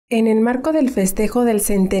En el marco del festejo del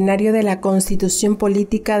centenario de la Constitución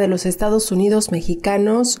Política de los Estados Unidos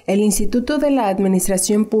Mexicanos, el Instituto de la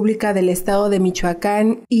Administración Pública del Estado de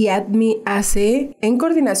Michoacán y ADMI-AC, en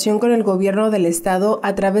coordinación con el Gobierno del Estado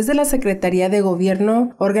a través de la Secretaría de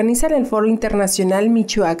Gobierno, organizan el Foro Internacional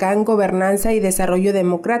Michoacán, Gobernanza y Desarrollo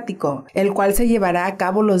Democrático, el cual se llevará a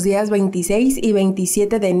cabo los días 26 y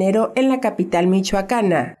 27 de enero en la capital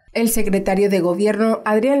michoacana. El secretario de Gobierno,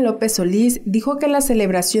 Adrián López Solís, dijo que la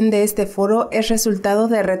celebración de este foro es resultado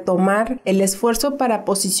de retomar el esfuerzo para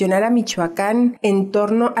posicionar a Michoacán en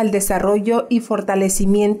torno al desarrollo y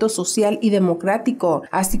fortalecimiento social y democrático,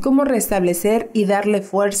 así como restablecer y darle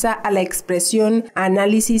fuerza a la expresión,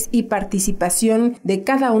 análisis y participación de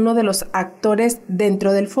cada uno de los actores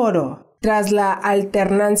dentro del foro. Tras la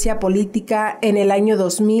alternancia política en el año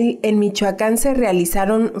 2000, en Michoacán se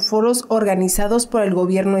realizaron foros organizados por el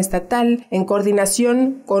gobierno estatal en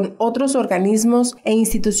coordinación con otros organismos e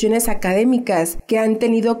instituciones académicas que han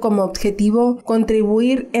tenido como objetivo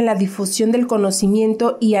contribuir en la difusión del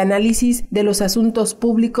conocimiento y análisis de los asuntos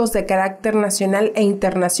públicos de carácter nacional e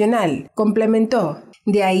internacional, complementó.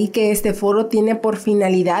 De ahí que este foro tiene por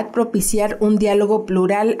finalidad propiciar un diálogo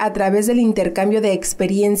plural a través del intercambio de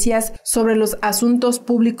experiencias sobre los asuntos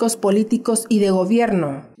públicos, políticos y de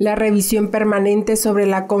gobierno, la revisión permanente sobre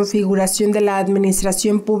la configuración de la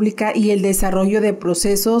administración pública y el desarrollo de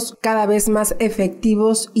procesos cada vez más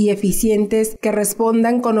efectivos y eficientes que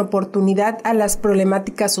respondan con oportunidad a las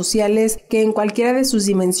problemáticas sociales que en cualquiera de sus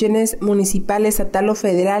dimensiones municipal, estatal o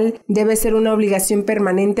federal debe ser una obligación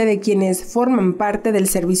permanente de quienes forman parte del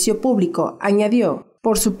servicio público, añadió.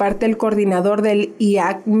 Por su parte, el coordinador del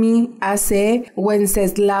ADMI-AC,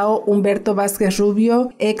 Wenceslao Humberto Vázquez Rubio,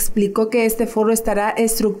 explicó que este foro estará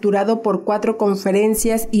estructurado por 4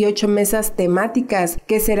 conferencias y 8 mesas temáticas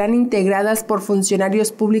que serán integradas por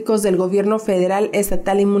funcionarios públicos del gobierno federal,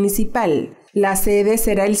 estatal y municipal. La sede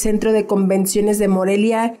será el Centro de Convenciones de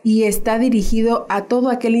Morelia y está dirigido a todo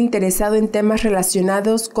aquel interesado en temas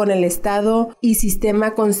relacionados con el Estado y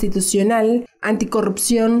sistema constitucional,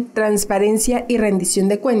 anticorrupción, transparencia y rendición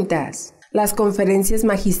de cuentas. Las conferencias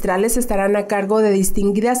magistrales estarán a cargo de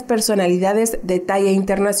distinguidas personalidades de talla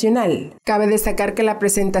internacional. Cabe destacar que la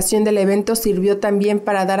presentación del evento sirvió también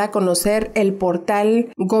para dar a conocer el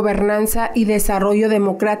portal gobernanza y desarrollo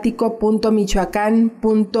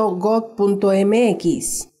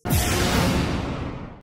democrático.michoacán.gov.mx.